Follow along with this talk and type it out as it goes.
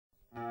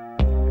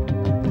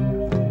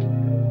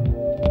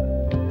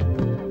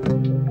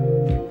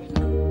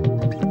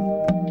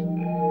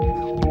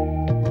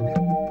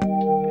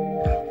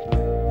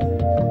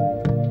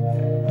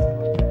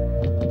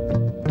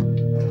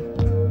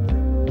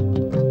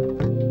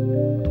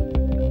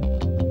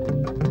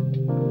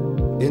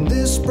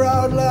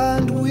proud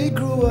land we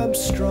grew up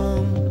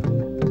strong.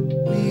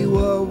 We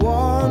were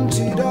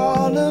wanted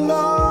all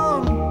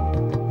along.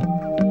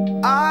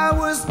 I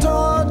was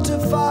taught to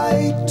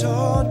fight,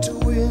 taught to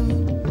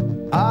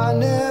win. I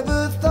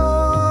never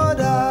thought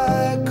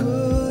I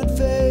could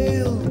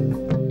fail.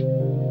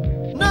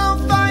 No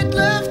fight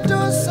left,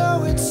 or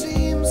so it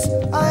seems.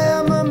 I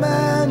am a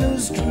man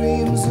whose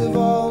dreams have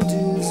all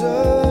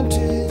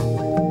deserted.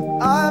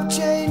 I've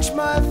changed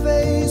my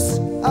face,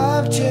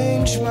 I've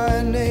changed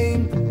my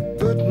name,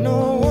 but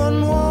no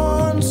one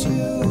wants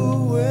you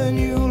when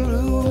you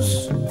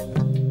lose.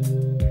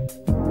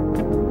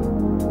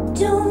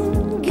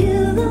 Don't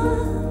give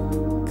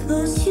up,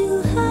 'cause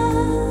you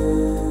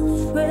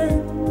have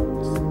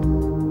friends.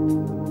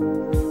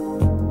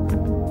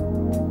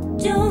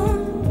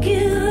 Don't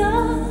give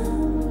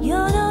up,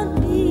 you're not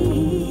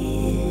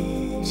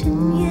beaten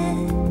yet.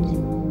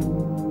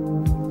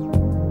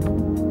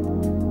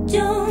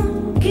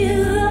 Don't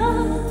give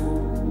up,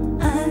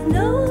 I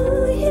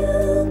know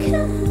you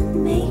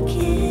can make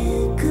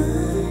it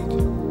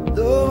good.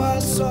 Though I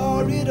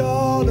saw it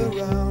all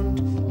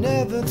around,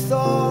 never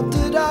thought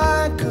that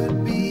I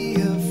could be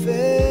a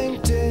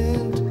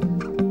faintant.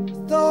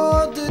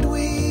 Thought that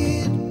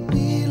we'd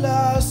be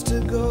last to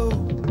go.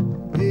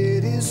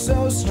 It is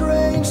so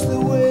strange the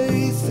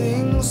way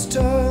things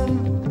turn.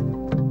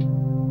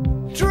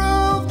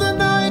 Drove the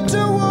night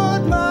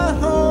toward my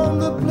home,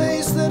 the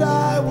place that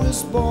I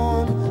was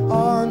born,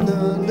 on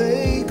the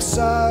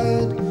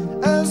lakeside.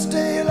 As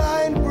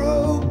daylight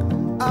broke,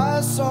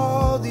 I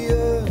saw the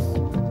earth,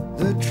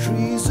 the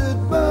trees had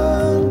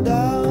burned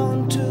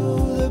down to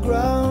the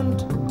ground.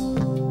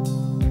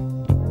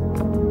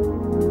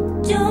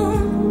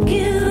 Don't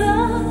give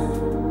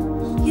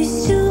up, you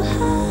still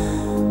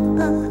have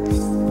us.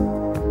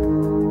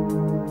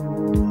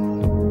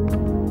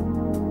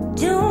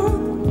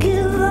 Don't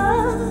give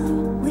up,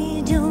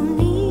 we don't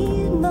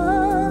need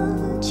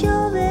much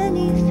of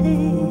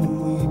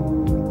anything.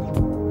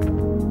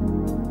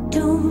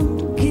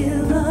 Don't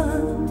give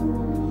up,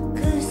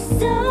 'cause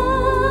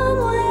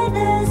somewhere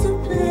there's a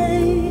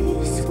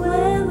place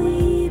where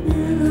we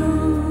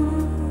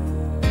belong.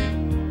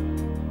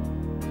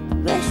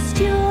 Rest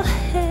your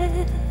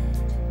head,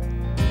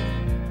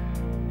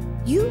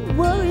 you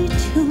worry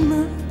too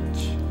much.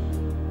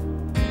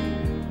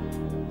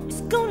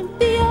 It's gonna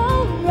be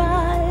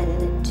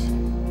alright.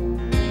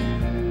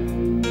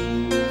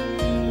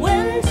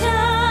 When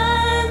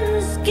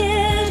times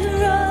get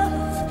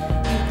rough,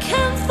 you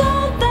can't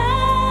fall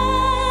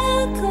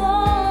back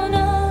on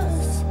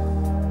us.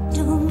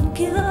 Don't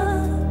give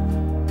up,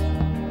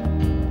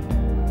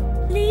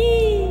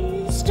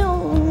 please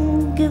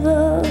don't give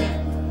up.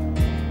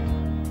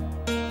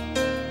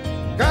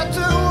 Got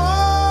to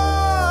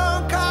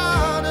walk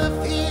out of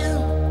here,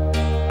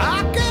 I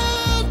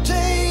can't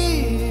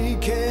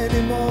take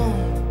anymore.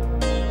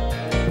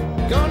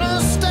 Gonna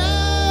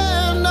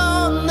stand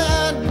on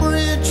that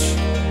bridge,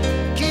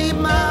 keep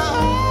my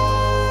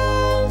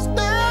eyes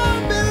down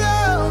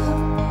below.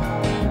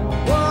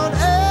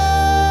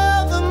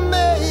 Whatever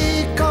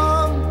may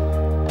come,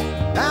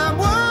 and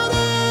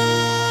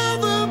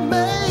whatever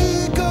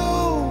may go,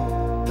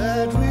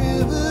 that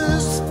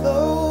river's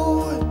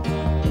flowing,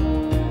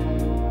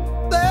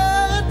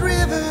 that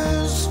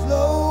river's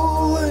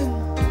flowing.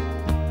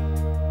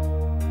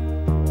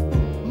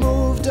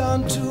 Moved on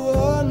to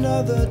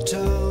another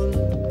town,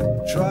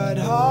 tried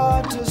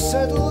hard to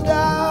settle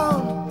down.